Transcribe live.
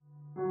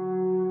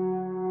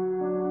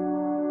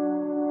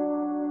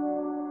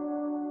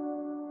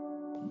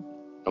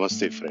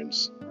Namaste,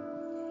 friends.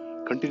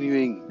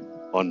 Continuing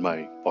on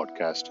my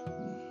podcast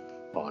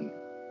on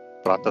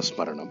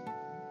Pratasmaranam,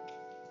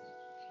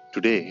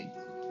 today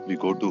we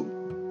go to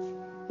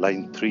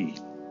line 3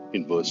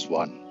 in verse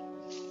 1.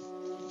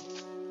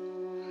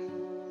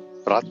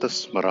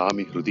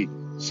 Pratasmarami hrudi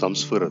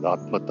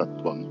samsfuradatma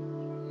tattvam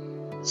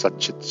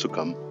satchit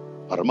sukham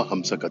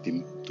paramahamsa gatim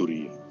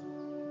turiyam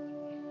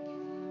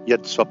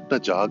yad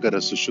swapna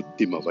jagara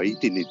sushuttima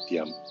vaiti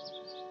nityam.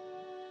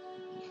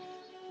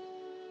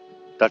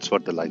 That's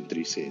what the line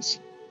 3 says.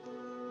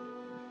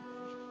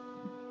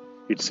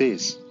 It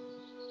says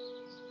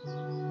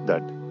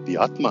that the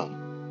Atma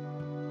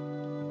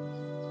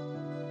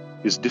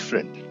is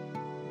different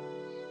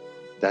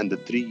than the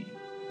three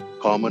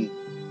common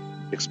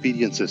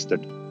experiences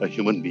that a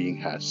human being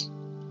has.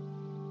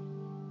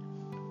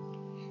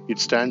 It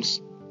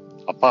stands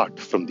apart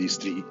from these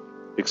three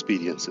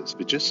experiences,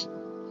 which is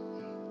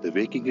the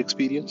waking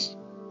experience,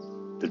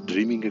 the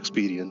dreaming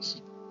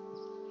experience,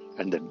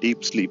 and the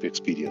deep sleep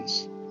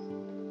experience.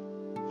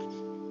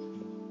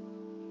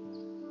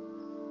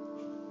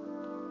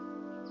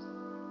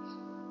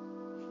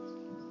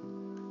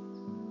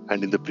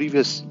 And in the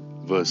previous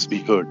verse, we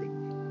heard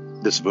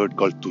this word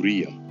called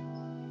Turiyam.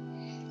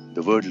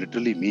 The word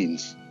literally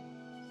means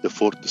the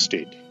fourth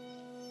state.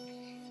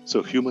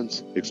 So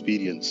humans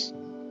experience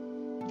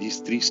these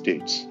three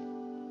states: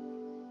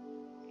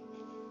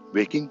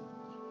 waking,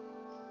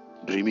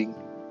 dreaming,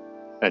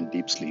 and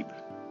deep sleep.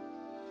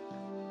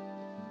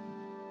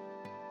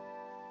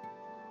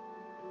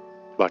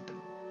 But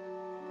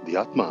the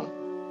Atma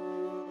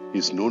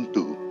is known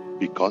to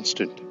be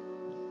constant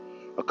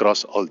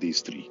across all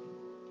these three.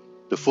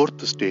 The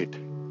fourth state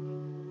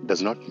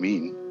does not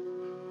mean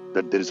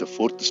that there is a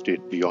fourth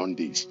state beyond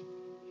these.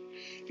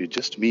 It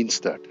just means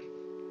that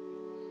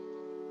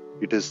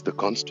it is the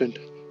constant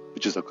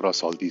which is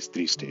across all these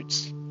three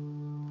states.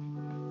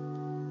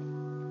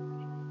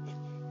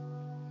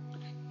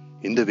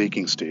 In the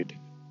waking state,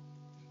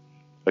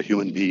 a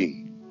human being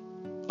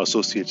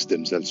associates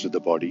themselves with the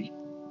body,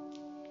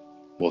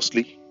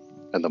 mostly,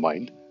 and the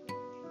mind.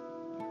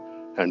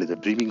 And in the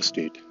dreaming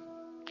state,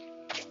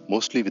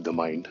 mostly with the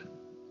mind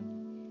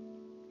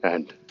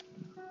and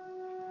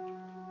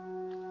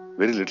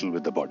very little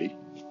with the body.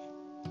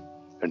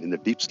 And in the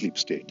deep sleep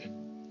state,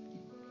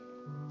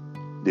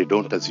 they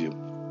don't assume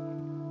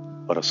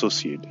or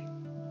associate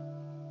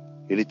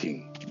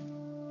anything.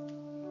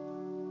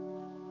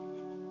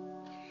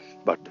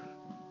 But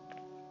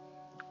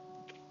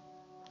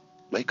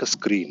like a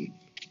screen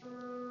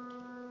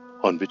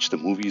on which the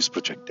movie is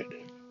projected,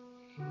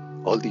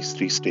 all these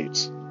three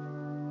states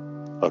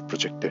are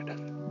projected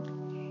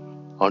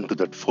onto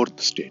that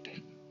fourth state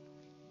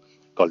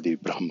called the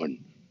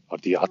Brahman or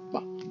the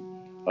Atma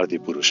or the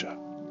Purusha.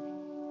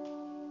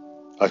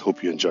 I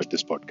hope you enjoyed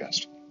this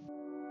podcast.